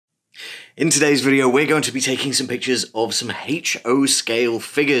In today's video, we're going to be taking some pictures of some HO scale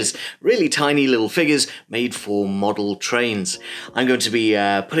figures, really tiny little figures made for model trains. I'm going to be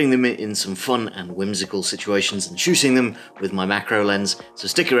putting them in some fun and whimsical situations and shooting them with my macro lens, so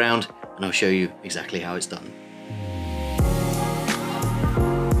stick around and I'll show you exactly how it's done.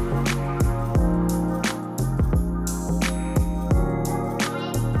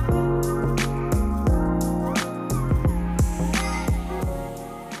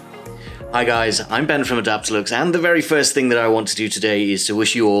 Hi guys, I'm Ben from Adaptalux, and the very first thing that I want to do today is to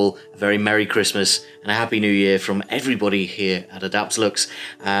wish you all a very Merry Christmas and a Happy New Year from everybody here at Adaptalux.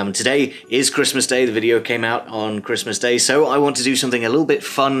 Today is Christmas Day. The video came out on Christmas Day, so I want to do something a little bit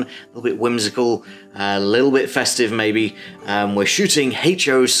fun, a little bit whimsical, a little bit festive maybe. We're shooting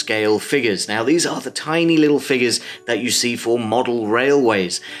HO scale figures. Now these are the tiny little figures that you see for model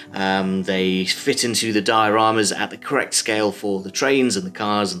railways. They fit into the dioramas at the correct scale for the trains and the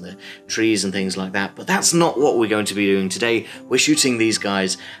cars and the trees and things like that, but that's not what we're going to be doing today. We're shooting these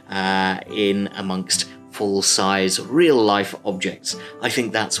guys in amongst full-size, real-life objects. I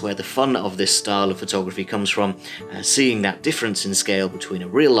think that's where the fun of this style of photography comes from, seeing that difference in scale between a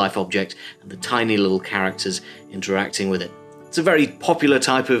real-life object and the tiny little characters interacting with it. It's a very popular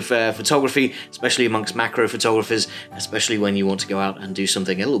type of photography, especially amongst macro photographers, especially when you want to go out and do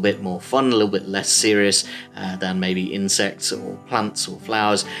something a little bit more fun, a little bit less serious than maybe insects or plants or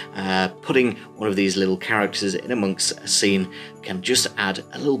flowers. Putting one of these little characters in amongst a scene can just add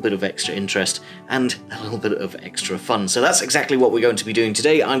a little bit of extra interest and a little bit of extra fun. So that's exactly what we're going to be doing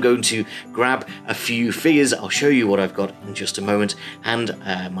today. I'm going to grab a few figures, I'll show you what I've got in just a moment, and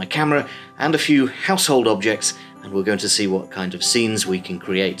my camera and a few household objects, and we're going to see what kind of scenes we can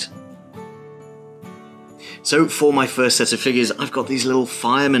create. So for my first set of figures, I've got these little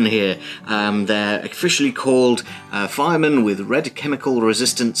firemen here. They're officially called firemen with red chemical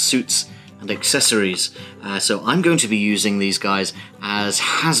resistant suits and accessories. So I'm going to be using these guys as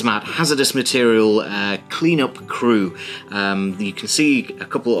Hazmat, hazardous material cleanup crew. You can see a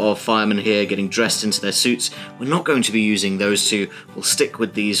couple of firemen here getting dressed into their suits. We're not going to be using those two. We'll stick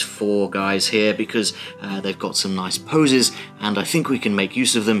with these four guys here because they've got some nice poses, and I think we can make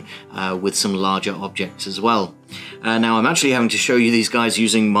use of them with some larger objects as well. Now I'm actually having to show you these guys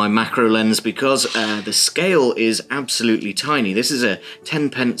using my macro lens because the scale is absolutely tiny. This is a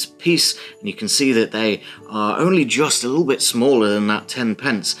 10p piece, and you can see that they are only just a little bit smaller than that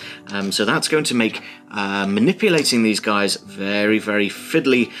 10p. So that's going to make manipulating these guys very, very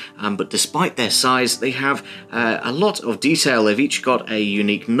fiddly, but despite their size, they have a lot of detail. They've each got a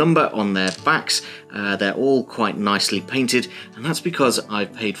unique number on their backs. They're all quite nicely painted, and that's because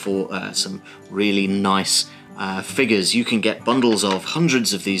I've paid for some really nice figures. You can get bundles of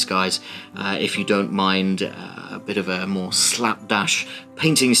hundreds of these guys if you don't mind a bit of a more slapdash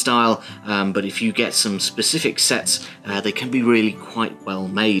painting style, but if you get some specific sets, they can be really quite well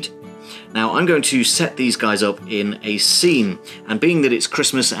made. Now I'm going to set these guys up in a scene, and being that it's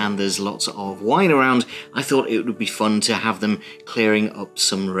Christmas and there's lots of wine around, I thought it would be fun to have them clearing up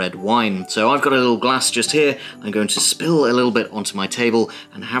some red wine. So I've got a little glass just here. I'm going to spill a little bit onto my table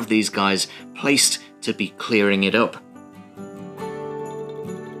and have these guys placed to be clearing it up.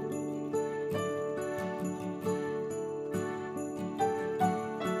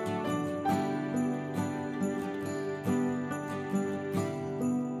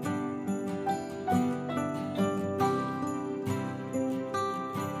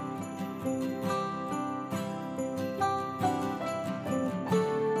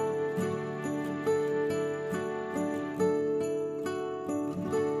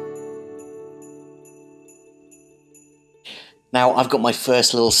 Now I've got my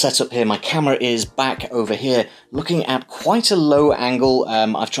first little setup here. My camera is back over here looking at quite a low angle.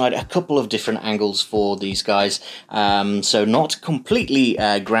 I've tried a couple of different angles for these guys, so not completely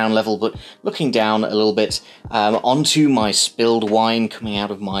ground level, but looking down a little bit onto my spilled wine coming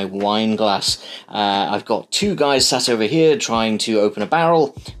out of my wine glass. I've got two guys sat over here trying to open a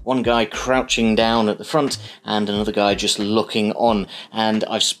barrel, one guy crouching down at the front and another guy just looking on, and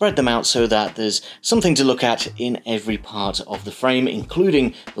I've spread them out so that there's something to look at in every part of the frame,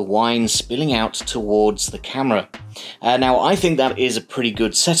 including the wine spilling out towards the camera. Now I think that is a pretty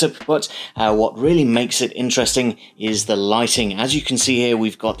good setup, but what really makes it interesting is the lighting. As you can see here,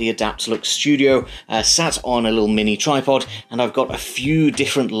 we've got the Adaptalux Studio sat on a little mini tripod, and I've got a few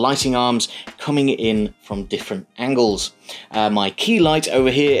different lighting arms coming in from different angles. My key light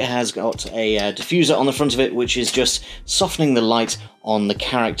over here has got a diffuser on the front of it, which is just softening the light on the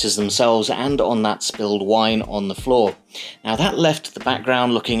characters themselves and on that spilled wine on the floor. Now that left the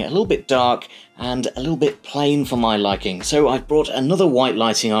background looking a little bit dark and a little bit plain for my liking, so I've brought another white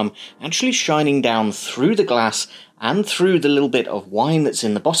lighting arm, actually shining down through the glass and through the little bit of wine that's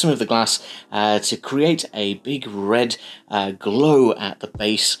in the bottom of the glass to create a big red glow at the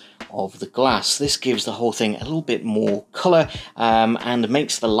base of the glass. This gives the whole thing a little bit more colour and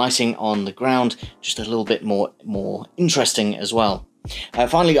makes the lighting on the ground just a little bit more interesting as well.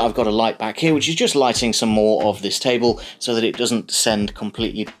 Finally, I've got a light back here, which is just lighting some more of this table so that it doesn't descend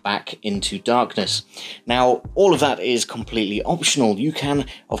completely back into darkness. Now, all of that is completely optional. You can,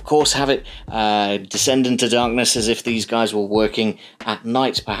 of course, have it descend into darkness as if these guys were working at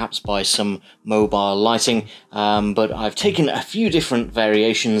night, perhaps by some mobile lighting, but I've taken a few different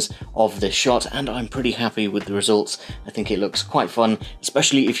variations of this shot and I'm pretty happy with the results. I think it looks quite fun,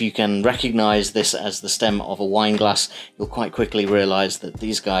 especially if you can recognize this as the stem of a wine glass. You'll quite quickly realize that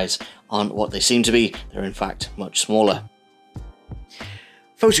these guys aren't what they seem to be. They're in fact much smaller.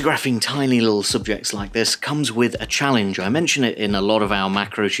 Photographing tiny little subjects like this comes with a challenge. I mention it in a lot of our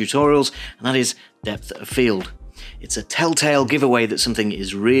macro tutorials, and that is depth of field. It's a telltale giveaway that something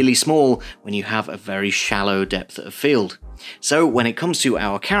is really small when you have a very shallow depth of field. So when it comes to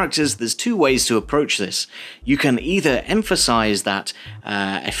our characters, there's two ways to approach this. You can either emphasize that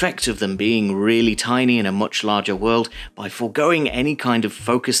effect of them being really tiny in a much larger world by foregoing any kind of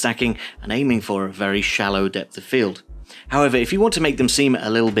focus stacking and aiming for a very shallow depth of field. However, if you want to make them seem a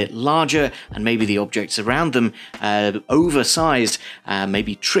little bit larger and maybe the objects around them oversized,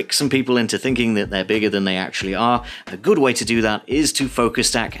 maybe trick some people into thinking that they're bigger than they actually are, a good way to do that is to focus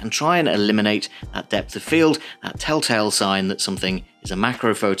stack and try and eliminate that depth of field, that telltale sign that something is a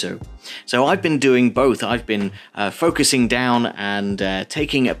macro photo. So I've been doing both. I've been focusing down and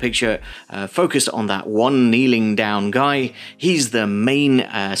taking a picture focused on that one kneeling down guy. He's the main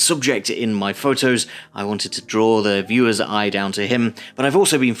subject in my photos. I wanted to draw the viewer's eye down to him, but I've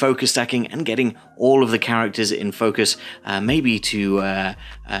also been focus stacking and getting all of the characters in focus, maybe to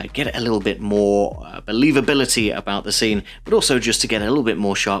get a little bit more believability about the scene, but also just to get a little bit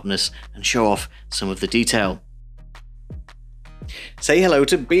more sharpness and show off some of the detail. Say hello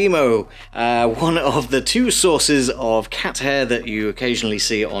to Bimo, one of the two sources of cat hair that you occasionally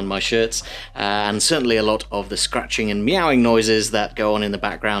see on my shirts, and certainly a lot of the scratching and meowing noises that go on in the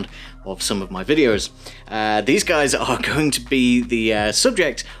background of some of my videos. These guys are going to be the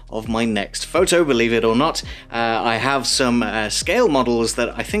subject of my next photo, believe it or not. I have some scale models that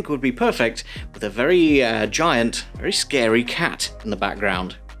I think would be perfect with a very giant, very scary cat in the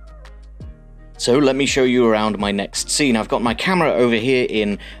background. So let me show you around my next scene. I've got my camera over here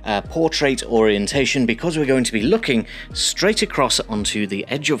in portrait orientation because we're going to be looking straight across onto the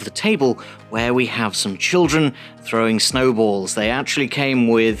edge of the table where we have some children throwing snowballs. They actually came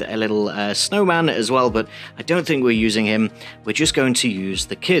with a little snowman as well, but I don't think we're using him. We're just going to use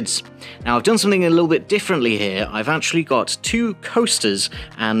the kids. Now I've done something a little bit differently here. I've actually got two coasters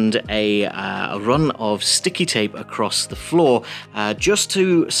and a run of sticky tape across the floor just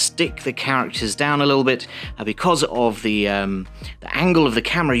to stick the characters down a little bit. Because of the angle of the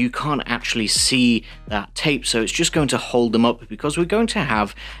camera, you can't actually see that tape, so it's just going to hold them up because we're going to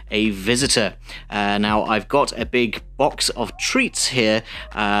have a visitor. Now I've got a big box of treats here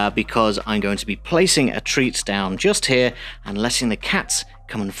because I'm going to be placing a treat down just here and letting the cats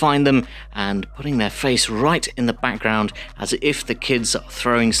come and find them and putting their face right in the background as if the kids are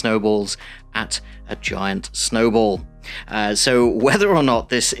throwing snowballs at a giant snowball. So whether or not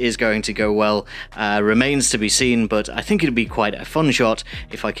this is going to go well remains to be seen, but I think it'd be quite a fun shot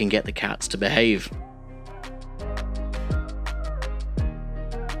if I can get the cats to behave.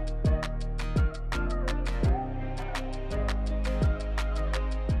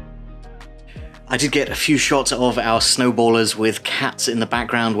 I did get a few shots of our snowballers with cats in the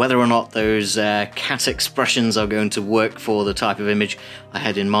background. Whether or not those cat expressions are going to work for the type of image I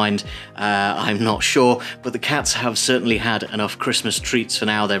had in mind, I'm not sure, but the cats have certainly had enough Christmas treats for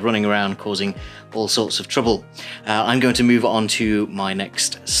now. They're running around causing all sorts of trouble. I'm going to move on to my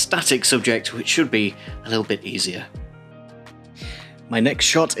next static subject, which should be a little bit easier. My next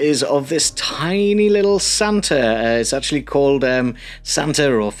shot is of this tiny little Santa. It's actually called Santa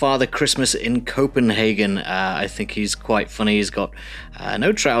or Father Christmas in Copenhagen. I think he's quite funny. He's got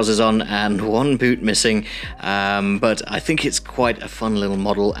no trousers on and one boot missing, but I think it's quite a fun little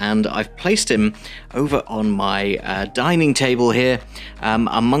model, and I've placed him over on my dining table here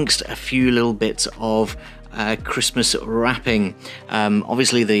amongst a few little bits of Christmas wrapping.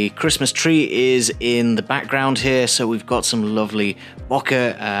 Obviously the Christmas tree is in the background here, so we've got some lovely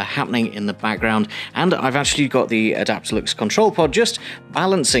bokeh happening in the background, and I've actually got the Adaptalux control pod just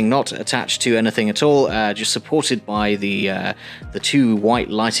balancing, not attached to anything at all, just supported by the two white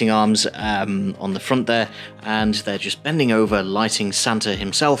lighting arms on the front there, and they're just bending over, lighting Santa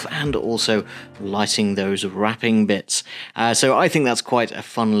himself and also lighting those wrapping bits. So I think that's quite a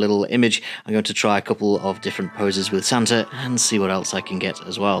fun little image. I'm going to try a couple of different poses with Santa and see what else I can get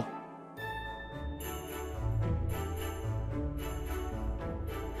as well.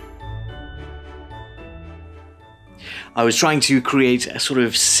 I was trying to create a sort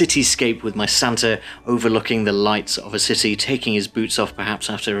of cityscape with my Santa overlooking the lights of a city, taking his boots off perhaps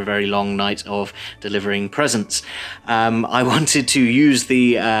after a very long night of delivering presents. I wanted to use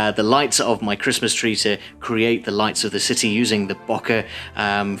the lights of my Christmas tree to create the lights of the city using the bokeh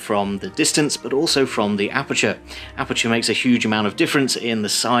from the distance, but also from the aperture. Aperture makes a huge amount of difference in the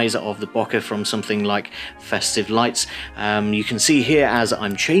size of the bokeh from something like festive lights. You can see here as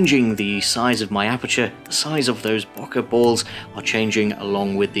I'm changing the size of my aperture, the size of those bokeh balls are changing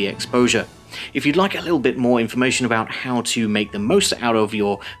along with the exposure. If you'd like a little bit more information about how to make the most out of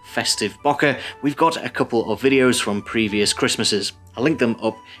your festive bokeh, we've got a couple of videos from previous Christmases. I'll link them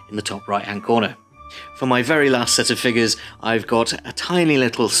up in the top right hand corner. For my very last set of figures, I've got a tiny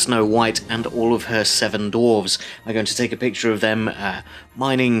little Snow White and all of her 7 dwarves. I'm going to take a picture of them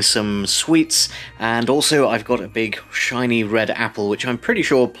mining some sweets, and also I've got a big shiny red apple, which I'm pretty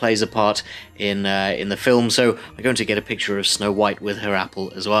sure plays a part in the film, so I'm going to get a picture of Snow White with her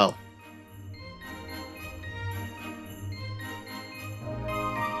apple as well.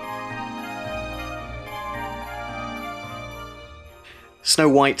 Snow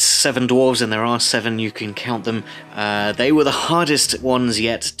White's 7 dwarves, and there are 7, you can count them, they were the hardest ones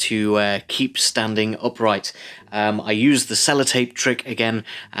yet to keep standing upright. I used the sellotape trick again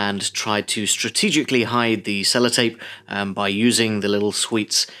and tried to strategically hide the sellotape by using the little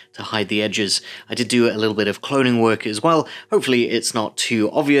sweets to hide the edges. I did do a little bit of cloning work as well. Hopefully it's not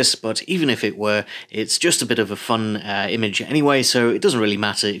too obvious, but even if it were, it's just a bit of a fun image anyway, so it doesn't really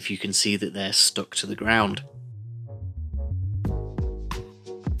matter if you can see that they're stuck to the ground.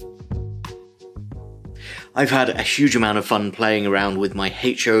 I've had a huge amount of fun playing around with my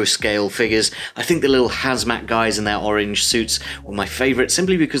HO scale figures. I think the little Hazmat guys in their orange suits were my favourite,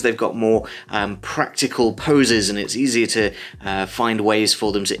 simply because they've got more practical poses and it's easier to find ways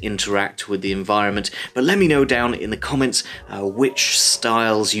for them to interact with the environment. But let me know down in the comments which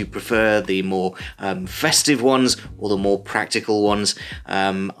styles you prefer, the more festive ones or the more practical ones.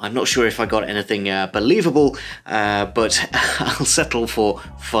 I'm not sure if I got anything believable, but I'll settle for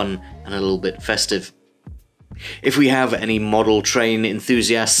fun and a little bit festive. If we have any model train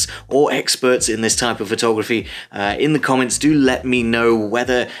enthusiasts or experts in this type of photography, in the comments do let me know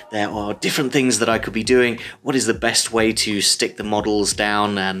whether there are different things that I could be doing, what is the best way to stick the models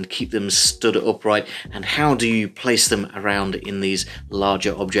down and keep them stood upright, and how do you place them around in these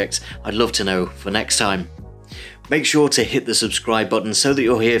larger objects. I'd love to know for next time. Make sure to hit the subscribe button so that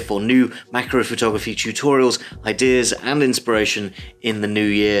you're here for new macro photography tutorials, ideas and inspiration in the new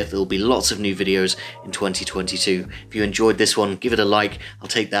year. There'll be lots of new videos in 2022. If you enjoyed this one, give it a like. I'll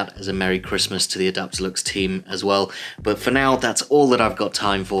take that as a Merry Christmas to the Adaptalux team as well. But for now, that's all that I've got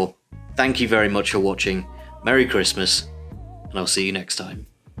time for. Thank you very much for watching. Merry Christmas, and I'll see you next time.